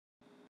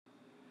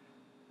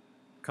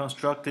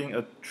Constructing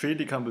a tree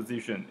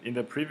decomposition. In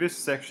the previous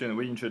section,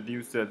 we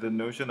introduced the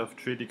notion of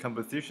tree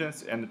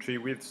decompositions and tree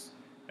widths,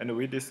 and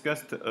we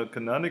discussed a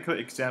canonical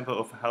example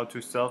of how to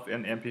solve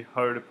an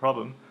NP-hard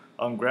problem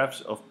on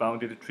graphs of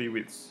bounded tree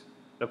widths.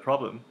 The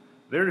problem: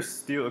 there is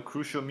still a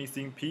crucial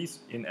missing piece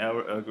in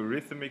our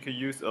algorithmic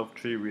use of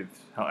tree widths.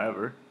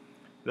 However,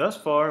 thus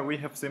far, we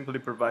have simply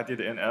provided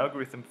an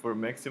algorithm for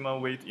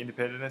maximum weight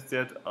independent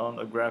set on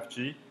a graph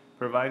G,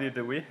 provided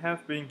we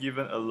have been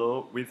given a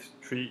low-width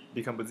tree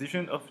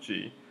decomposition of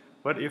G.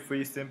 What if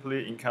we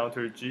simply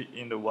encounter G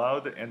in the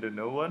wild and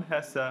no one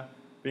has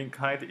been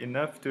kind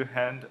enough to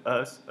hand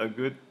us a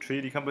good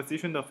tree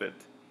decomposition of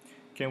it?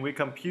 Can we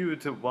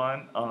compute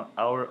one on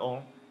our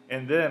own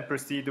and then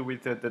proceed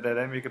with the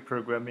dynamic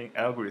programming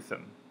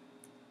algorithm?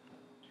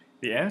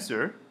 The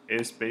answer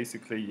is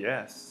basically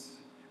yes,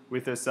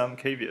 with some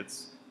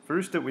caveats.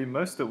 First, we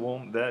must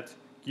warn that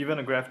given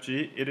a graph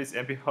G, it is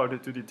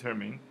NP-hard to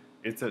determine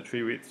its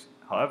tree width.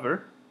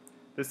 However,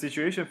 the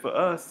situation for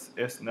us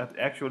is not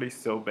actually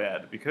so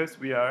bad because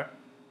we are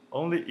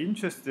only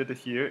interested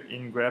here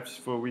in graphs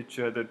for which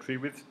the tree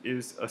width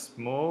is a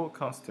small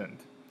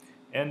constant.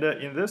 And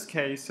in this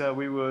case,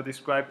 we will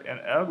describe an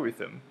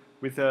algorithm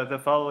with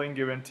the following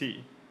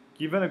guarantee.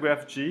 Given a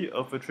graph G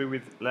of a tree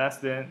width less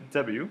than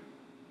W,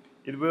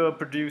 it will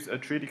produce a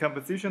tree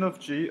decomposition of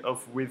G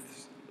of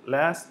width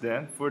less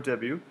than for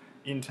W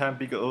in time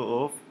big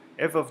O of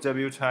f of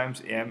W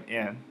times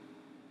mn,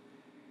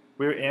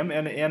 where m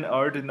and n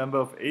are the number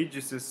of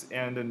edges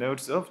and the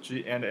nodes of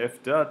G, and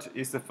f dot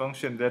is a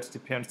function that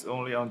depends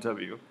only on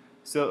W.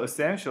 So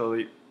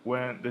essentially,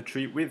 when the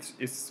tree width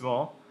is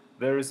small,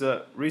 there is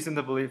a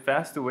reasonably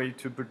fast way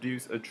to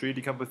produce a tree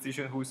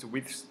decomposition whose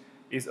width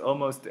is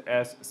almost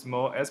as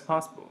small as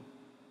possible.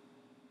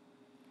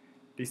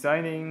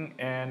 Designing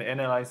and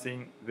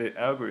analyzing the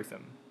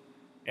algorithm.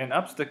 An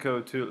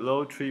obstacle to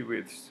low tree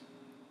widths.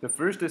 The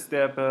first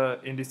step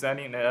in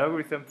designing an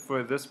algorithm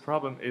for this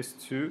problem is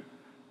to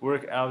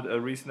work out a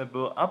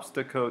reasonable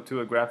obstacle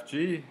to a graph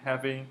G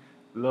having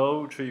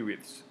low tree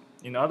widths.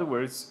 In other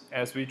words,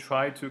 as we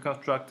try to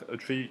construct a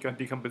tree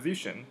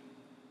decomposition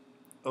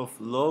of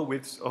low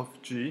widths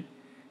of G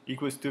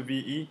equals to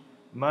VE,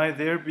 might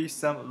there be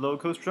some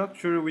local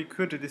structure we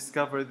could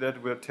discover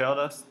that will tell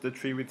us the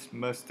tree width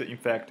must in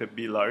fact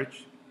be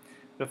large?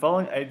 The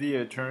following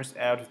idea turns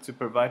out to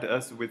provide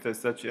us with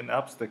such an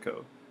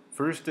obstacle.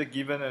 First,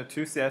 given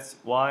two sets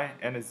Y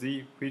and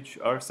Z which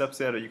are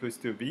subset equals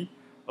to V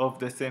of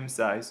the same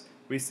size,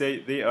 we say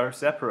they are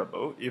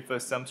separable if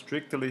some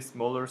strictly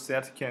smaller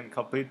set can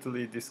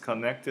completely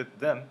disconnect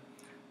them.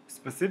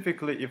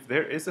 Specifically, if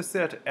there is a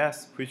set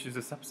S which is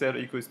a subset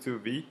equals to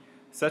V,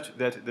 such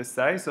that the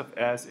size of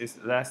S is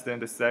less than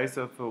the size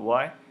of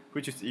Y,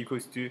 which is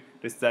equals to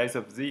the size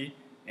of Z,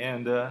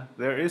 and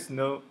there is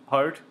no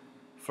part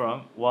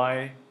from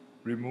Y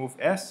remove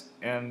S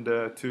and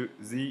to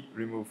Z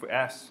remove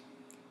S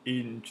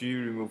in G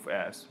remove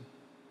S.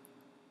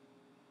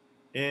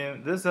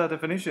 In this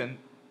definition,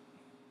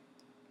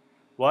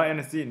 Y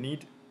and Z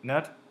need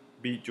not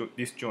be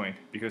disjoint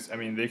because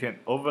they can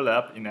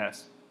overlap in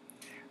S.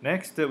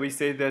 Next, we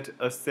say that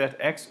a set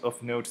X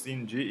of nodes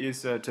in G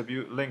is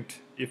W linked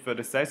if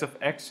the size of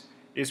X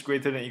is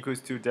greater than or equals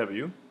to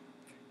W,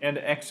 and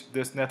X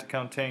does not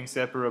contain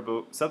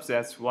separable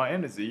subsets Y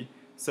and Z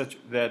such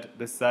that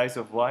the size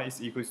of Y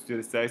is equal to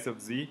the size of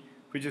Z,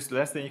 which is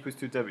less than or equals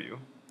to W.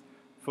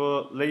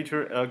 For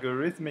later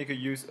algorithmic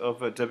use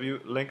of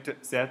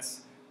W-linked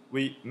sets,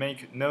 we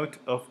make note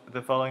of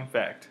the following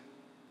fact.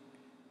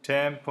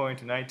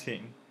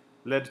 10.19.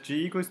 Let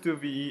G equals to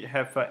VE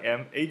have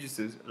M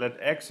edges, let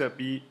X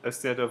be a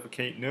set of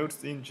K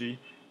nodes in G,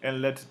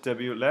 and let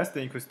W less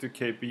than or equals to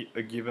K be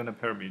a given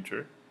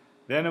parameter.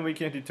 Then we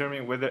can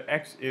determine whether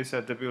X is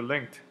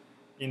W-linked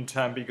in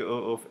time big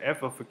O of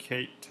f of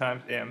K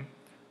times M,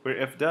 where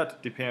f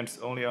dot depends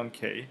only on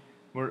K.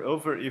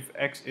 Moreover, if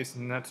X is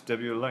not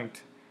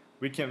W-linked,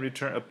 we can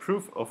return a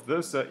proof of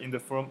this in the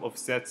form of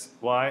sets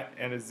Y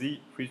and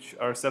Z which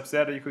are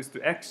subset equals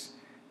to X,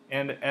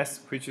 and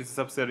S which is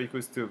subset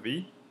equals to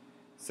V,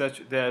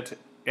 such that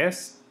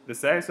S, the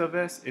size of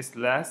S, is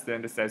less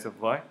than the size of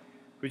Y,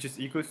 which is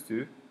equals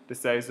to the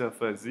size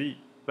of Z,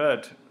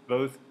 but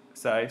both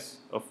size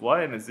of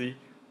Y and Z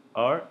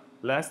are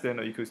less than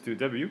or equals to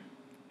W,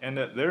 and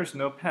there is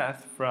no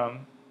path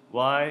from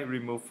Y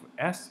remove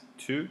S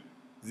to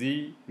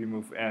Z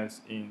remove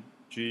S in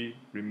G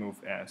remove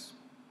S.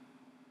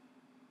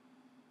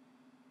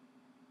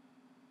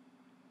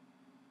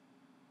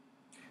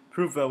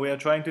 Proof we are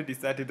trying to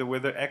decide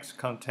whether X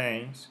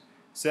contains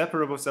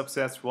separable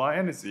subsets Y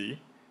and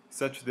Z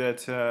such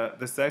that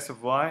the size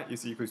of Y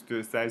is equal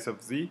to the size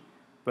of Z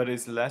but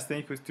is less than or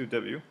equals to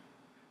W.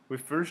 We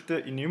first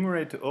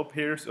enumerate all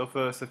pairs of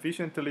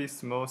sufficiently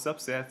small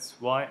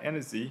subsets Y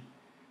and Z.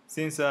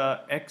 Since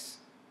X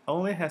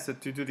only has 2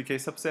 to the k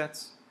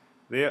subsets,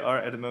 there are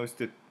at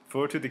most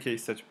 4 to the k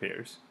such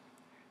pairs.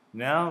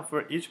 Now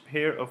for each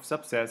pair of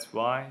subsets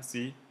Y,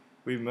 Z,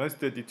 we must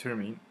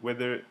determine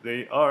whether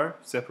they are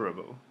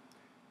separable.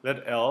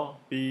 Let L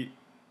be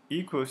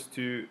equals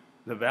to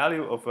the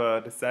value of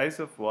the size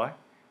of y,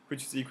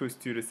 which is equals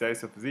to the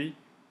size of z,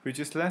 which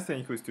is less than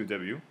equals to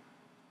w.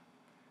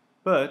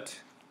 But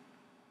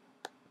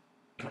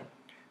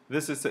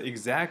this is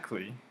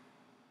exactly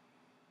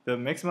the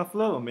maximum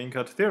flow main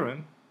cut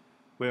theorem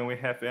when we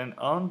have an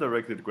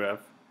undirected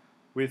graph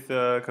with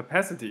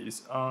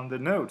capacities on the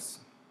nodes.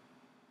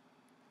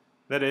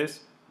 That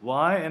is,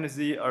 y and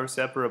z are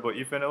separable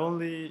if and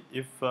only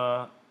if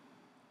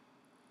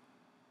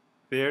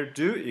there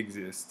do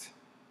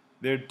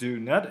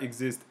not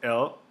exist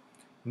L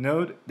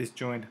node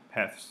disjoint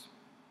paths,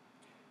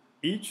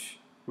 each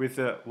with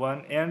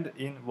one end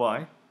in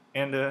y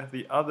and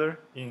the other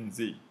in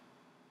z.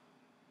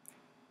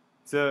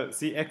 So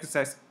see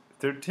exercise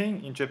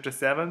 13 in chapter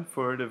 7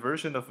 for the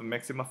version of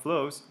maximum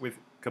flows with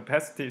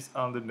capacities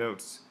on the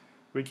nodes.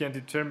 We can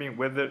determine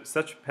whether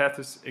such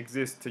paths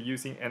exist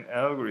using an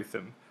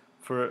algorithm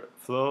for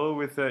flow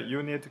with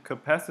unit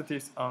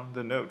capacities on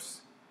the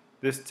nodes.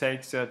 This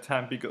takes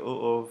time big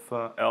O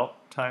of L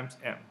times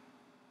M.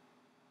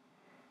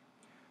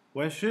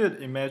 One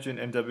should imagine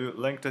a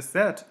W-linked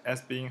set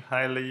as being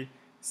highly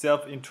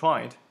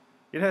self-entwined.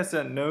 It has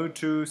no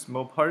two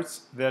small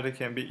parts that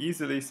can be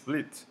easily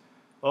split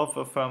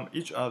off from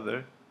each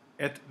other.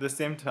 At the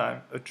same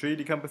time, a tree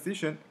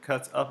decomposition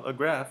cuts up a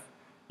graph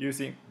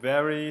using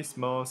very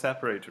small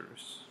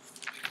separators.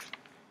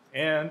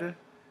 And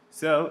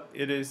so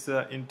it is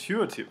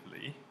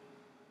intuitively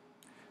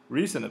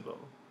reasonable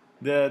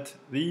that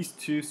these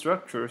two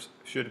structures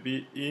should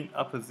be in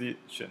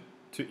opposition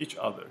to each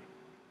other.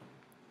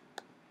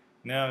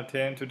 Now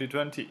 10 to the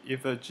 20.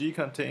 If a G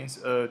contains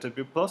a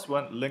W plus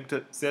 1 linked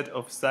set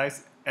of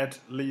size at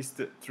least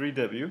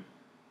 3W,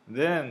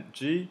 then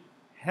G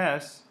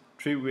has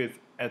tree width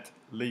at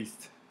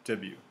least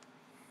W.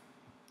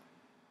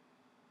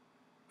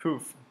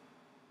 Proof.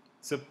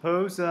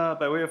 Suppose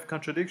by way of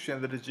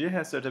contradiction that G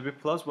has a W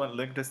plus 1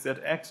 linked set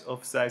X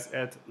of size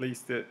at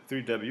least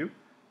 3W,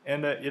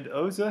 and it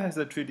also has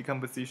a tree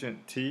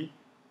decomposition T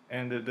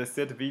and the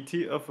set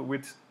Vt of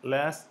width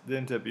less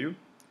than W.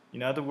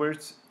 In other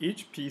words,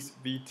 each piece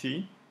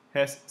Vt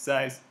has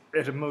size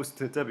at most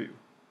W.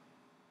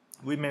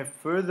 We may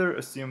further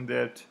assume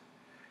that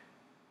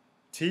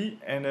T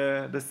and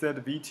the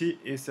set Vt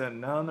is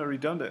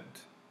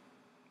non-redundant.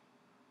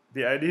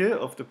 The idea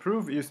of the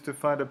proof is to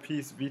find a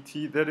piece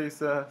Vt that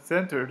is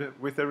centered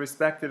with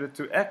respect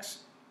to X,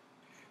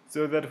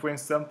 so that when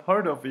some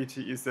part of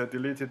Vt is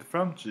deleted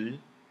from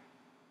G,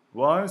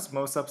 one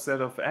small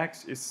subset of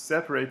X is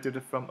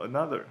separated from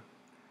another.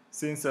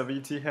 Since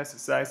Vt has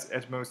size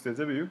at most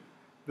W,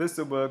 this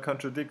will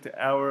contradict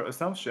our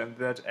assumption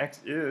that X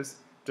is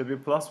W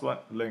plus 1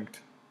 linked.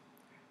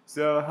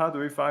 So how do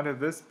we find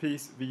this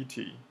piece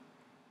Vt?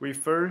 We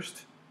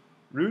first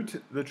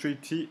root the tree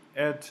T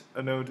at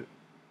a node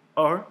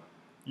R.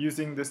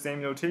 Using the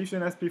same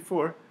notation as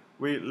before,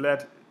 we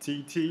let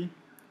Tt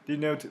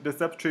denote the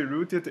subtree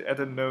rooted at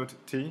a node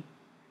T,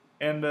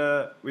 and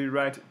we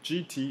write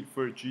Gt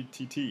for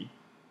Gtt.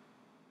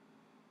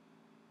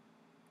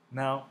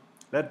 Now,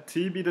 let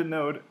T be the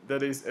node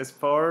that is as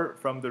far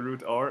from the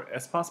root R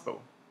as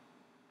possible,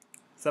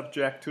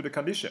 subject to the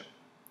condition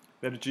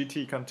that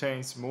Gt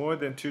contains more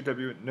than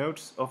 2W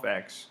nodes of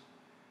X.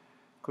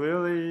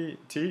 Clearly,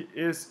 T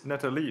is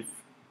not a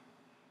leaf,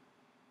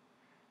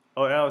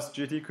 or else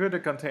Gt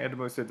could contain at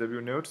most W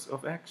nodes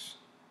of X.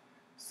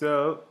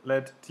 So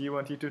let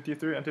T1, T2,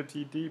 T3, and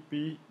Td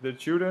be the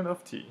children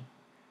of T.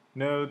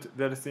 Note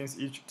that since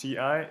each Ti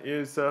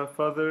is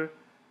further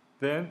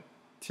than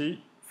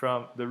T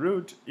from the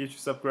root, each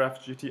subgraph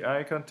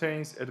GTI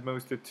contains at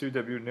most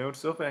 2W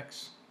nodes of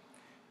X.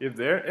 If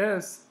there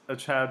is a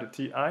child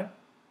Ti,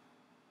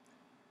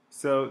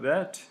 so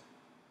that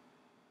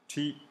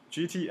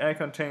GTI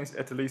contains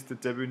at least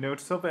W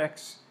nodes of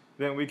X,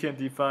 then we can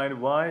define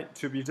Y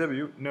to be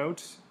W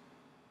nodes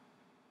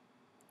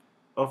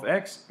of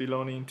X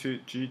belonging to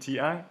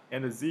GTI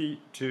and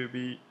Z to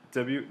be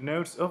W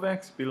nodes of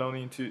X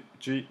belonging to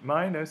G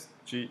minus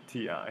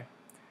GTI.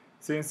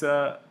 Since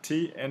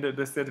T and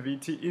the set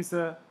Vt is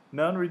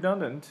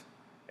non-redundant,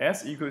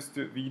 S equals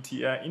to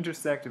Vti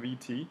intersect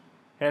Vt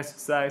has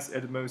size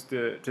at most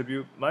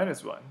W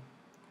minus 1.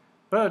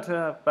 But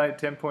by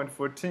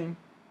 10.14,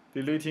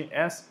 deleting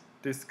S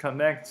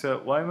disconnects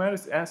Y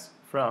minus S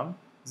from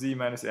Z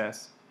minus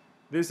S.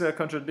 This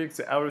contradicts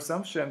our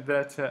assumption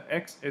that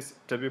X is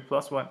W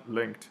plus 1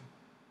 linked.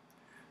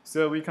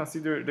 So we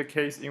consider the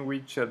case in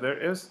which there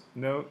is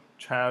no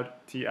child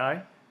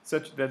Ti,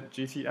 such that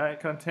GTI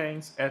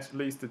contains at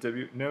least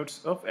W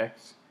nodes of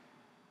X.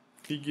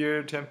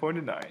 Figure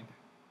 10.9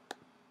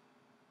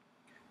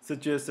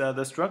 suggests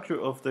the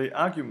structure of the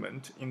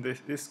argument in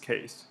this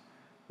case.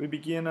 We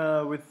begin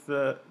with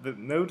the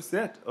node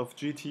set of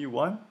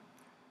GT1,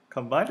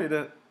 combine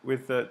it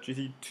with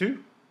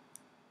GT2,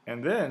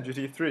 and then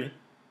GT3,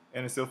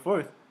 and so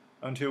forth,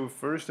 until we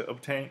first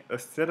obtain a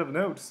set of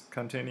nodes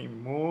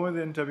containing more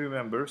than W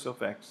members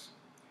of X.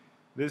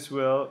 This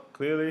will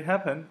clearly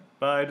happen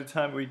by the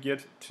time we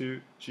get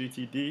to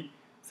GTD,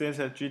 since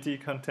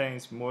GT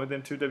contains more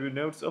than 2W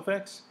nodes of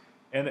X,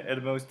 and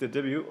at most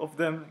W of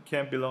them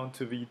can belong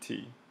to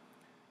Vt.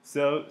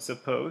 So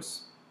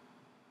suppose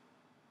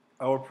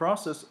our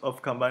process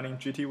of combining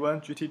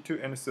GT1,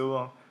 GT2, and so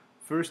on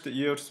first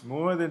yields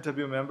more than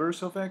W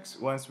members of X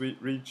once we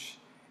reach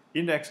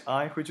index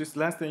I, which is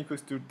less than or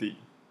equals to D.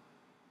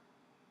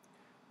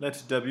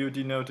 Let W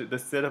denote the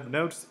set of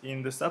nodes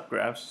in the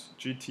subgraphs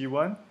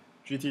GT1,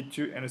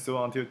 GT2, and so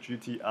on till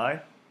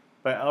GTI.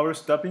 By our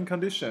stopping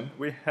condition,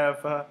 we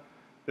have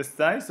the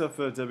size of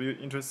W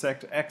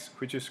intersect X,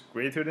 which is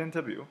greater than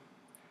W.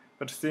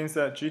 But since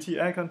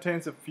GTI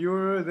contains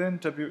fewer than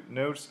W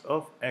nodes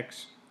of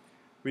X,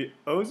 we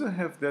also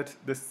have that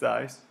the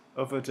size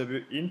of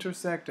W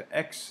intersect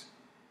X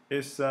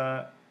is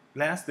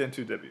less than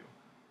 2W.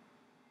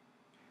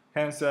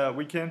 Hence,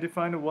 we can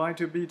define Y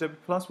to be W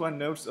plus 1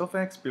 nodes of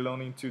X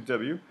belonging to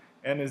W,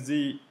 and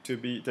Z to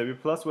be W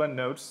plus 1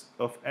 nodes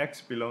of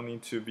X belonging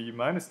to V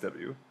minus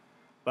W.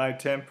 By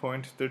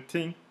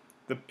 10.13,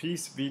 the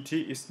piece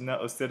Vt is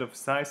now a set of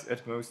size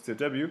at most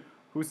W,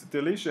 whose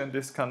deletion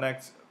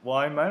disconnects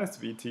Y minus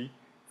Vt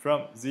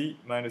from Z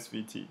minus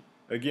Vt.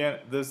 Again,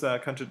 this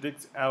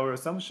contradicts our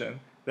assumption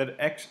that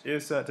X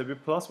is W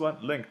plus 1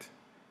 linked,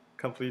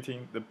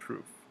 completing the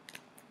proof.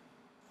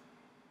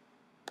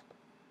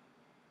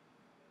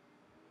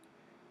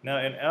 Now,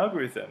 an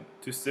algorithm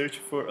to search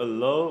for a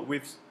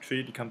low-width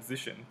tree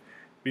decomposition.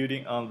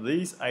 Building on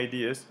these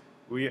ideas,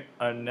 we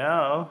are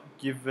now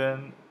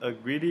given a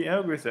greedy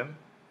algorithm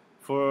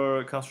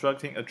for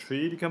constructing a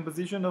tree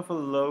decomposition of a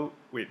low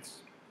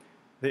width.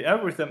 The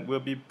algorithm will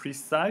be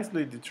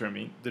precisely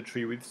determine the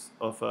tree width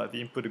of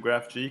the input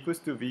graph G equals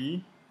to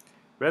V.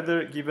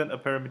 Rather, given a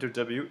parameter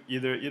W,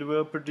 either it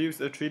will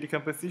produce a tree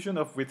decomposition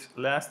of width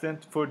less than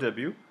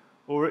 4W,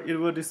 or it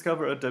will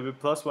discover a W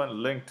plus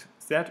 1 linked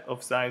set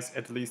of size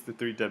at least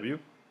 3W.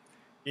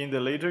 In the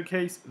later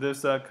case,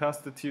 this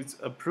constitutes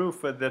a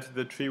proof that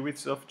the tree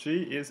width of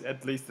G is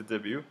at least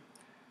W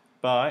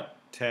by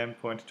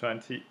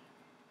 10.20.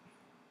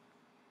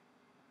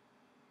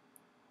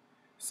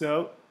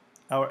 So,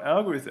 our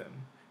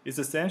algorithm is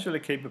essentially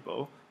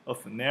capable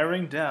of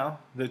narrowing down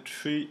the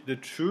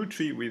true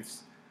tree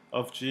width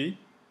of G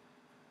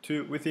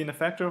to within a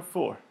factor of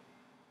 4.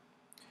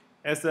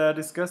 As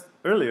discussed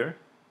earlier,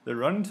 the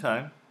running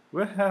time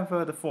will have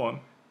the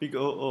form big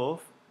O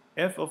of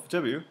f of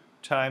W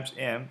times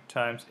n,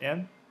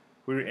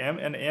 where m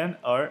and n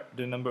are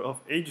the number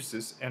of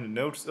edges and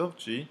nodes of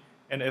G,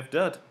 and f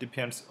dot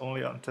depends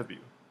only on W.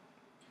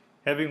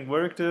 Having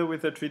worked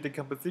with the tree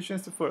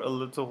decompositions for a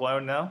little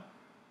while now,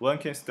 one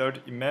can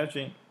start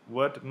imagining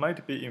what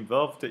might be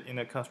involved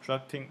in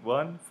constructing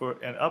one for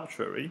an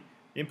arbitrary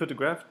input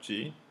graph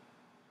G.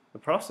 The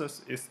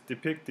process is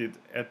depicted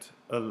at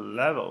a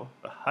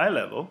high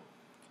level,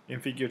 in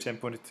figure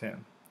 10.10.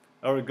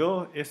 Our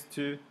goal is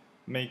to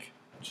make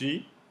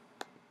G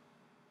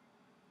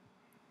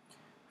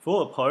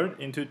fall apart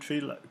into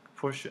tree-like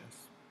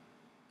portions.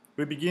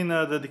 We begin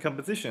the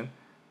decomposition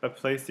by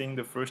placing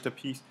the first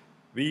piece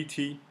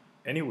Vt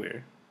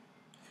anywhere.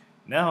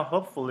 Now,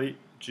 hopefully,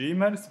 G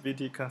minus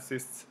Vt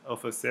consists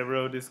of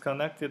several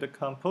disconnected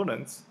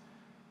components.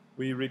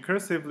 We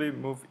recursively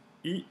move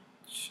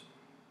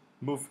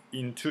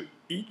into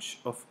each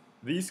of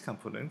these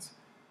components,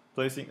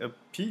 placing a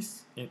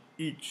piece in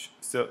each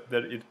so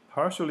that it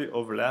partially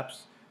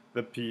overlaps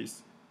the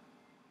piece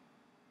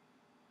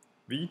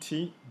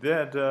Vt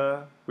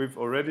that we've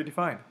already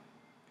defined.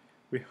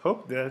 We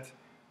hope that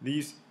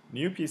these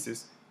new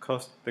pieces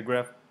cause the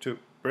graph to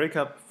break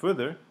up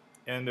further,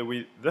 and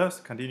we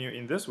thus continue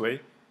in this way,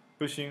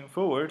 pushing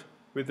forward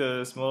with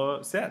the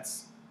small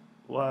sets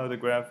while the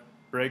graph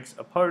breaks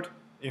apart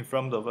in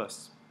front of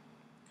us.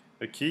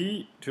 The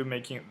key to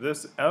making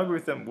this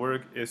algorithm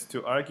work is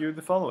to argue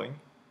the following.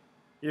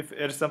 If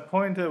at some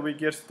point we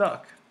get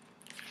stuck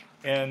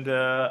and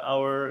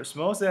our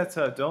small sets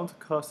don't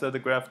cause the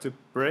graph to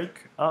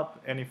break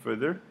up any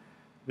further,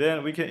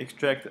 then we can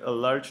extract a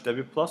large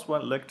W plus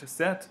 1 linked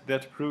set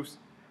that proves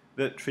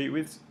the tree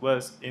width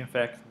was in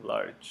fact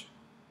large.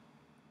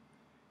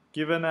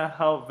 Given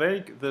how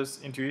vague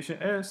this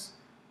intuition is,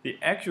 the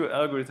actual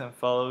algorithm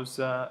follows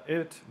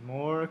it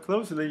more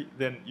closely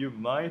than you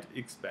might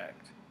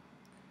expect.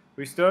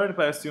 We start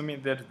by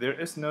assuming that there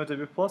is no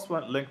W plus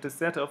 1 linked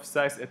set of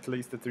size at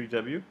least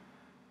 3W.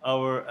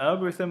 Our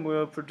algorithm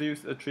will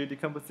produce a tree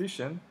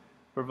decomposition,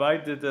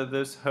 provided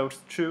this holds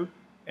true,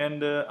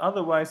 and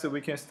otherwise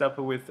we can stop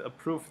with a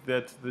proof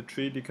that the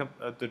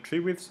tree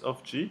width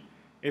of G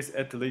is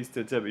at least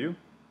W.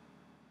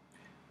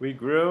 We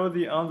grow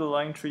the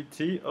underlying tree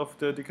T of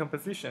the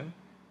decomposition,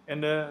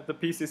 and the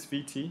pieces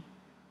Vt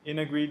in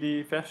a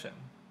greedy fashion.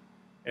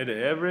 At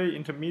every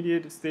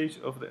intermediate stage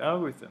of the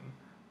algorithm,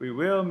 we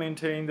will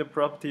maintain the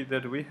property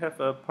that we have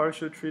a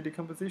partial tree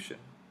decomposition.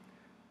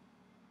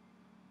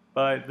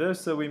 By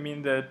this, we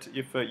mean that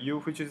if U,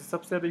 which is a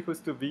subset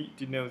equals to V,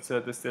 denotes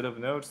the set of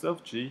nodes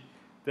of G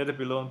that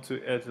belong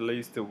to at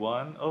least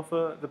one of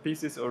the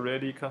pieces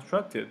already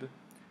constructed,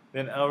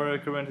 then our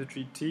current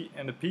tree T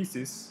and the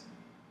pieces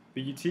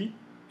Vt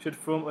should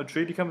form a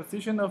tree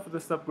decomposition of the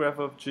subgraph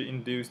of G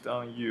induced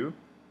on U.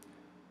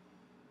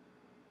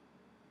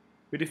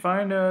 We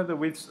define the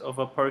width of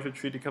a partial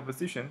tree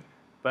decomposition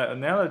by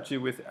analogy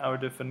with our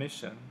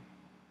definition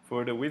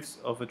for the width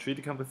of a tree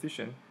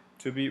decomposition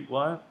to be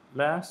 1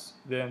 less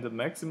than the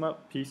maximum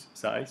piece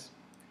size.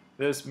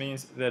 This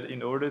means that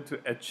in order to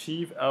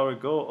achieve our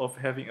goal of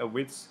having a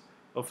width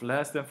of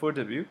less than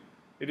 4W,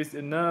 it is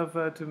enough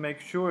to make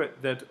sure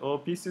that all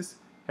pieces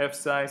have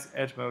size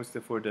at most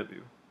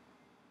 4W.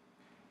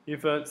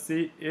 If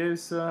C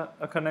is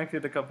a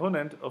connected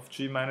component of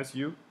G minus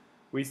U,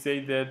 we say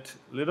that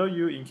little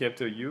u in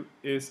capital U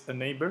is a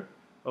neighbor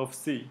of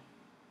C.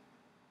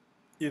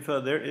 If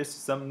there is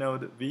some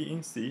node V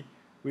in C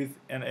with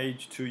an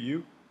edge to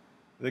U,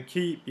 the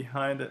key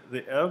behind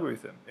the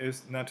algorithm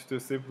is not to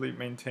simply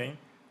maintain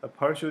a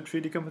partial tree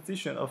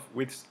decomposition of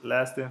width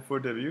less than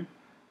 4W,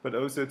 but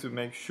also to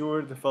make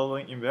sure the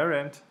following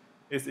invariant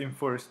is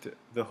enforced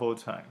the whole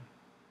time.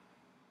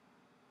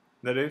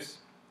 That is,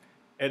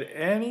 at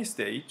any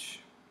stage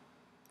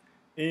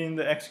in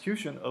the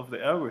execution of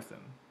the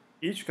algorithm,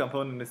 each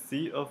component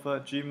C of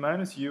G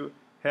minus U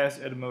has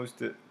at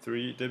most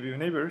 3 W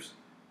neighbors,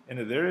 and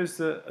there is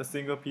a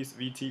single piece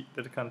Vt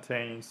that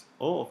contains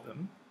all of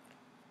them.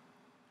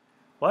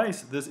 Why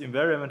is this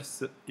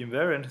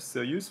invariant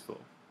so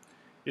useful?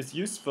 It's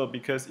useful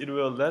because it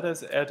will let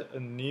us add a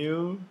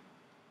new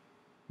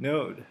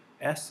node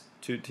S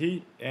to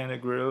T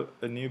and grow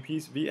a new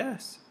piece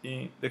Vs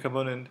in the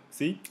component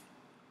C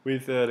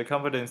with the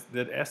confidence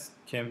that S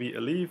can be a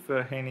leaf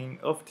hanging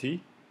off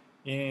T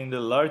in the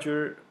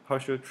larger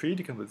partial tree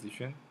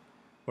decomposition.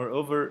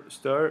 Moreover,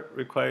 star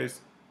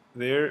requires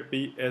there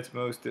be at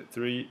most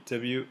 3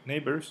 W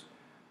neighbors,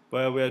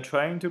 while we are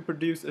trying to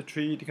produce a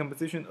tree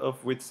decomposition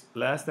of width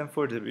less than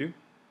 4W.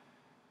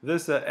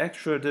 This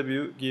extra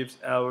W gives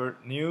our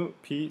new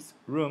piece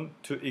room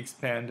to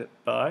expand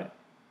by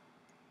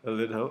a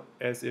little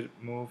as it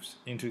moves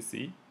into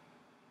C.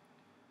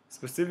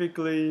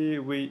 Specifically,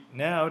 we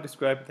now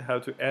described how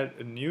to add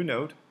a new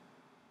node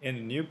and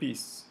a new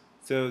piece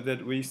so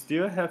that we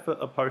still have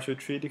a partial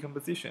tree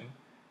decomposition.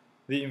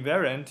 The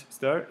invariant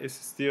star is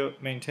still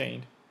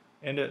maintained,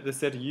 and the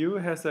set U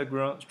has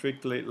grown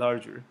strictly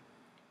larger.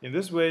 In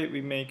this way, we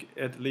make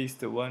at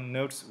least 1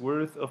 node's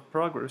worth of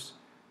progress,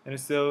 and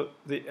so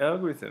the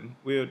algorithm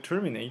will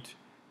terminate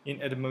in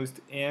at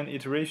most n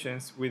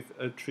iterations with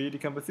a tree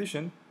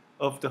decomposition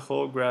of the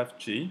whole graph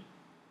G.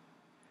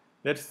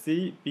 Let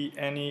C be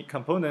any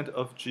component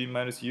of G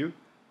minus U,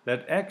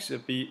 let X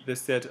be the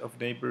set of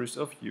neighbors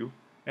of U,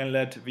 and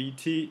let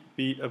Vt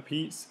be a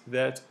piece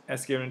that,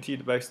 as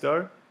guaranteed by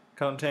star,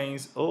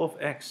 contains all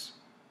of X.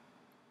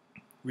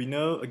 We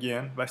know,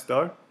 again, by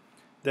star,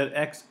 that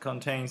X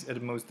contains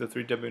at most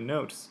 3 W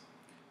nodes.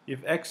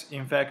 If X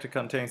in fact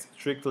contains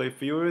strictly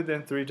fewer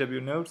than 3 W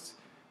nodes,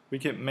 we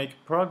can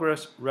make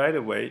progress right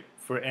away.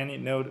 For any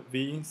node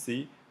V in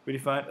C, we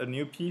define a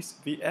new piece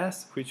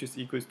Vs, which is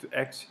equal to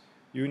X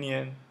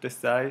union the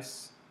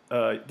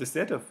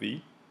set of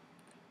V,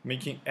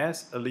 making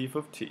S a leaf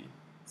of T.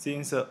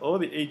 Since all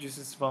the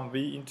edges from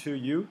V into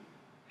U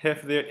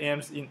have their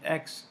ends in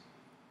X,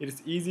 it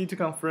is easy to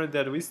confirm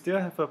that we still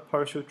have a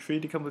partial tree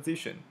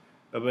decomposition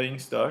obeying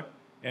star,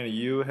 and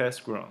U has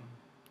grown.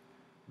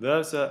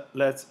 Thus,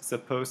 let's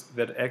suppose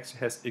that X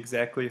has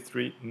exactly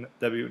 3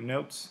 W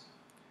nodes.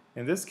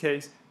 In this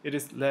case, it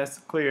is less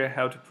clear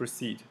how to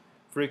proceed.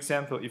 For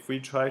example, if we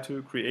try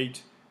to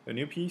create a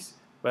new piece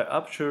by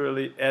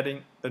arbitrarily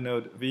adding a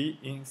node V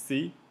in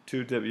C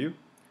to W,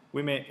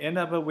 we may end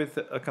up with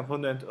a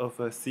component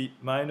of C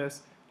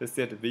minus the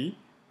set V,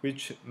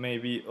 which may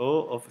be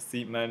all of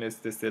C minus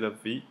the set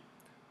of V,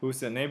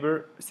 whose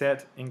neighbor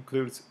set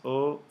includes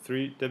all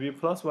 3 W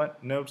plus 1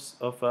 nodes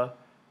of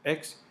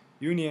X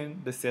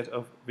union the set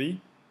of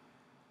V,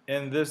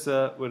 and this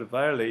would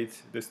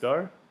violate the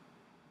star.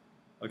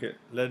 Okay,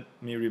 let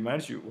me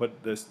remind you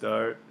what the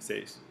star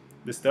says.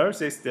 The star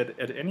says that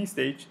at any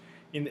stage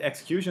in the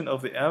execution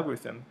of the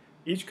algorithm,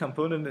 each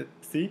component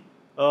C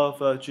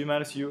of G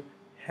minus U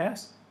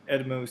has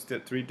at most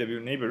 3 W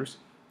neighbors,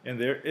 and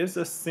there is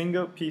a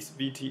single piece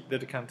Vt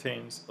that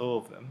contains all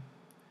of them.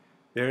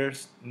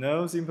 There's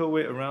no simple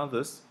way around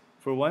this.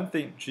 For one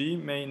thing, G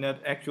may not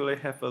actually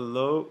have a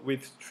low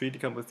width tree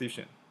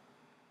decomposition.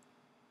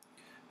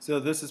 So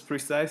this is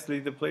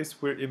precisely the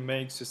place where it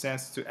makes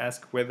sense to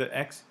ask whether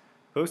X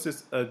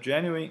poses a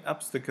genuine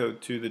obstacle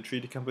to the tree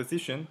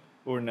decomposition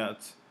or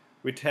not.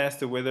 We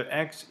test whether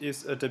X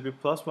is a W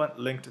plus 1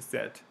 linked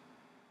set.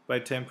 By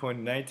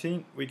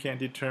 10.19, we can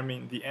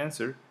determine the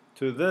answer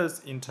to this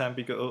in time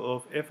big O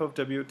of f of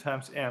W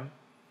times m,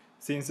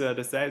 since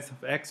the size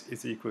of X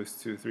is equal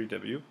to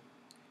 3W.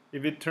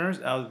 If it turns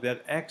out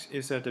that X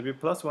is a W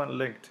plus 1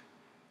 linked,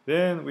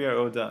 then we are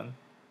all done.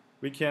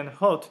 We can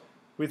halt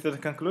with the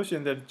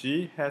conclusion that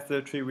G has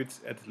a tree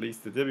width at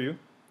least W,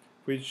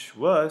 which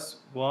was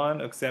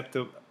one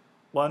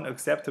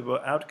acceptable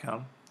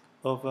outcome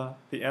of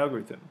the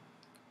algorithm.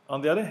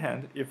 On the other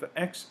hand, if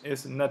X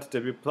is not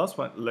W plus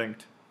 1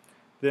 linked,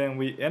 then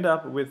we end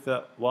up with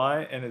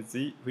Y and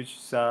Z which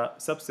are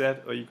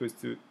subset or equals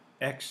to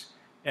X,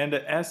 and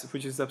S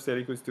which is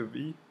subset equals to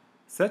V,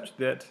 such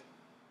that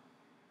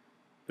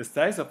the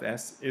size of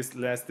S is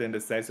less than the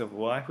size of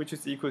Y, which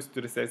is equal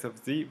to the size of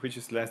Z, which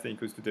is less than or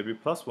equal to W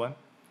plus 1,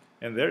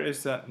 and there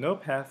is no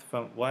path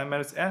from Y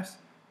minus S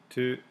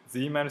to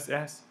Z minus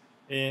S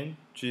in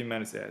G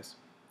minus S.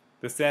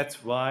 The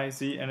sets Y,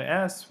 Z, and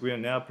S will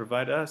now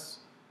provide us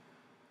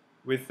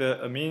with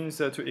a means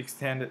to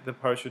extend the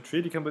partial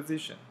tree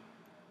decomposition.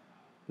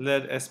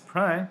 Let S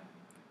prime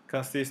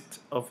consist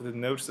of the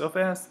nodes of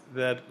S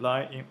that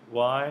lie in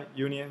Y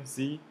union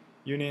Z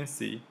union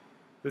C.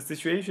 The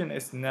situation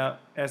is now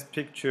as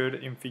pictured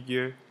in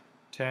figure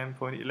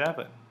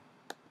 10.11.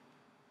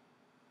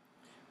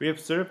 We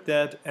observe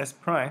that S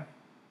prime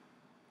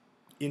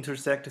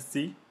intersect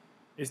C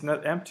is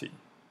not empty.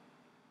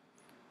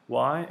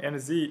 Y and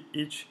Z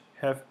each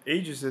have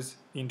edges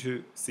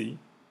into C.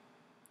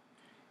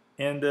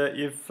 And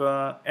if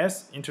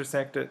S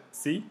intersected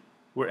C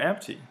were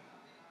empty,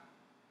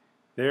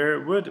 there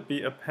would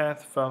be a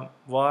path from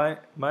Y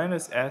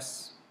minus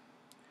S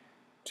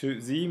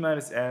to Z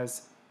minus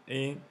S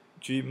in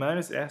G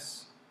minus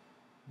S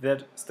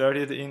that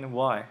started in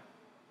Y,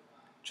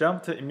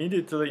 jumped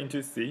immediately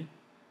into C,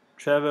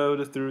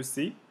 traveled through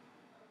C,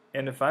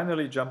 and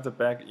finally jumped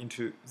back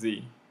into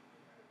Z.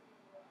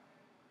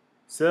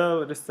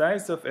 So the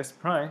size of S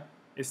prime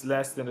is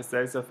less than the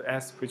size of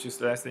S, which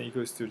is less than or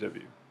equals to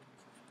W.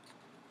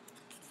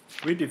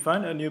 We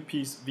define a new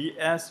piece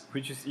Vs,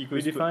 which is equal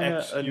to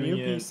X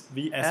union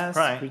S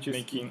prime, which is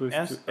equal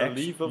to a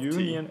leaf of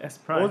union T. S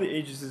prime. All the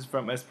edges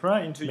from S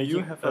prime into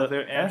U have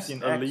their ends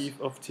in a leaf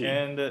of T.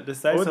 And the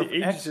size of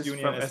X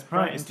union S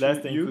prime is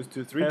less than or equals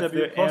to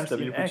 3W plus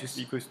W, which is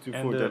equal to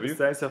 4W. The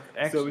size of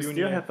X so we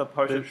still have a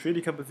partial tree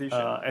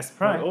decomposition S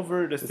prime.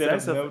 Moreover, the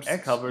set of nodes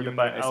covered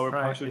by our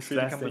partial tree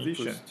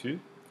decomposition to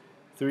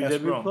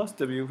 3W plus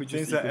W, which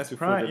is equal to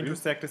 4W.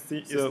 Intersect C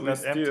is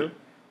not empty.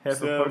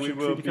 So we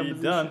will be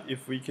done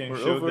if we can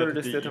show that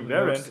the set of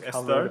invariant is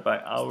covered by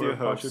our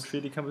partial tree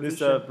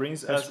decomposition. This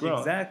brings us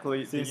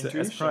exactly the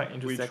intuition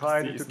we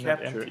tried to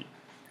capture.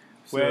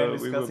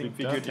 When we will be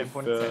figured if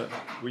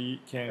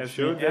we can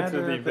show that the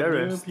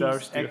invariant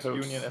starts to X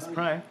union S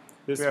prime.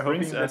 This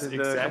brings us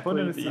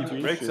exactly the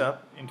intuition breaks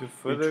up into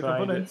further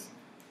components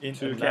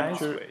into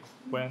capture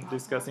when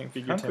discussing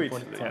figure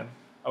 10.10.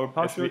 Our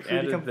partial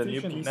tree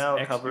decomposition now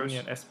covers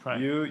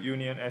U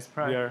union S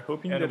prime. We are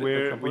hoping that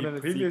where we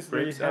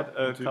previously had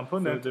a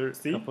component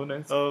C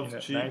of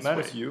G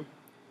minus U,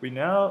 we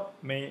now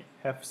may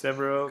have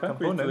several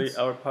components.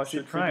 Our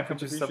partial tree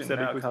decomposition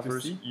now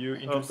covers U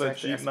intersect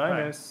G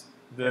minus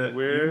the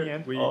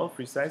union we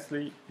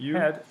precisely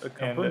had a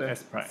component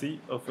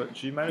C of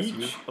G minus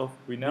U.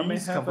 We now may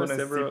have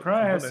several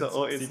components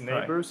all its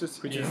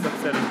neighbors, which is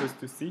subset equals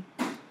to C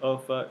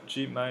of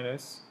G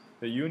minus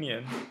the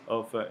union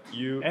of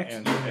U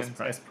and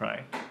S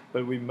prime.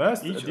 But we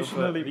must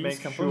additionally make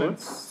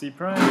components C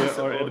prime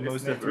are at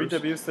most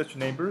 3W such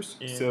neighbors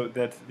so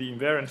that the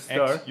invariant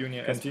star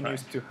union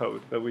continues to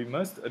hold. But we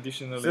must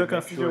additionally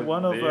make sure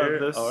one of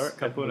these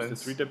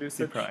components 3W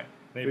C prime.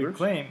 Neighbors. We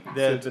claim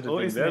that all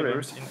its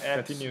neighbors in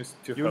X continues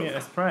to union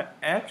S prime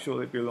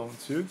actually belong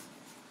to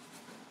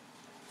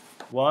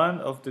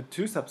one of the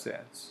two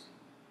subsets,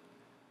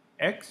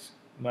 X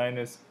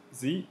minus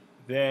Z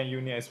then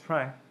union S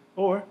prime,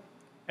 or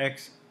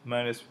X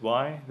minus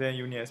Y then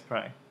union S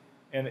prime.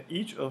 And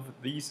each of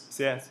these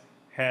sets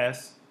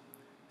has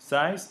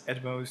size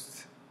at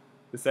most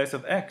the size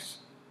of X,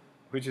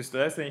 which is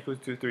less than or equal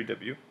to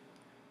 3W.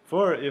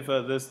 For if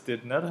this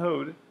did not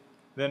hold,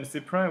 then C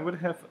prime would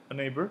have a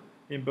neighbor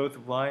in both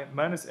Y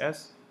minus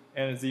S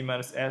and Z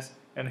minus S,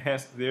 and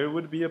hence there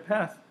would be a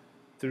path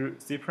through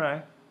C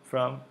prime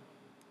from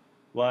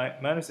Y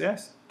minus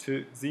S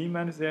to Z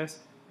minus S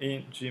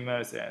in G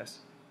minus S.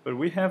 But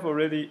we have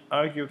already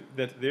argued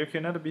that there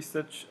cannot be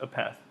such a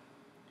path.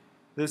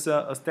 This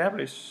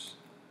establishes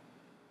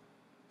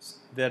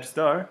that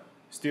star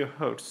still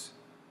holds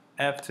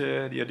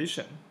after the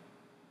addition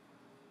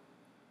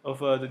of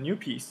the new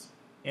piece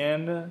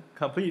and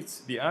completes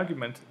the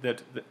argument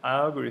that the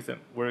algorithm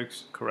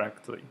works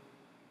correctly.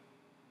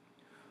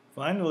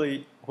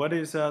 Finally, what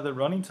is the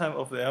running time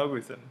of the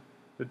algorithm?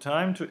 The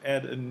time to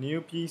add a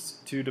new piece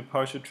to the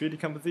partial tree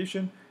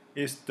decomposition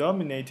is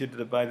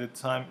dominated by the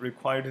time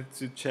required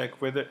to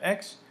check whether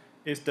X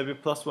is W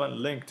plus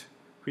 1 linked,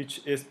 which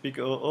is big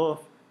O of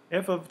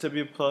f of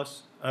W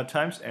plus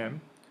times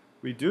M.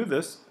 We do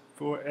this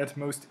for at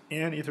most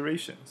n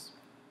iterations.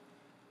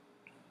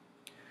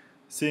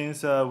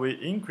 Since we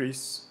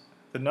increase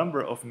the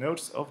number of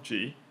nodes of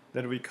G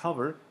that we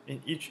cover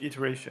in each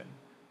iteration,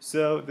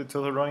 so the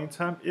total running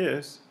time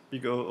is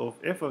big O of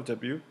f of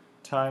W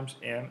times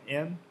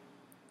Mn.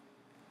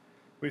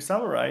 We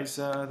summarize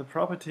the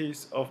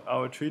properties of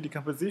our tree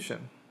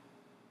decomposition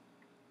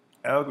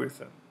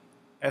algorithm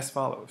as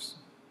follows.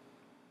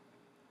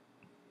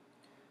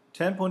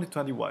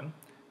 10.21.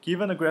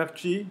 Given a graph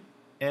G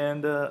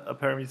and a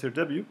parameter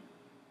W,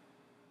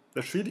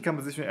 the tree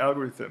decomposition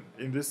algorithm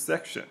in this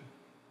section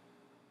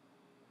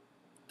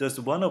does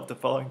one of the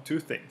following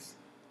two things.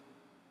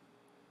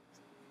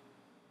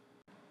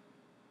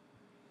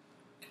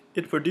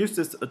 It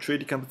produces a tree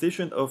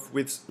decomposition of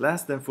width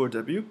less than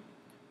 4W,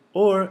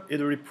 or it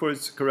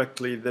reports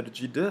correctly that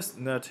G does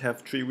not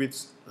have tree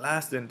widths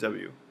less than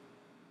W.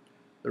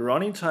 The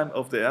running time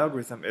of the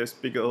algorithm is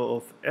big O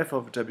of f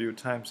of W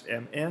times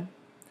mn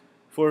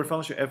for a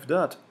function f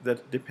dot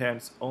that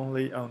depends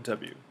only on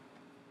W.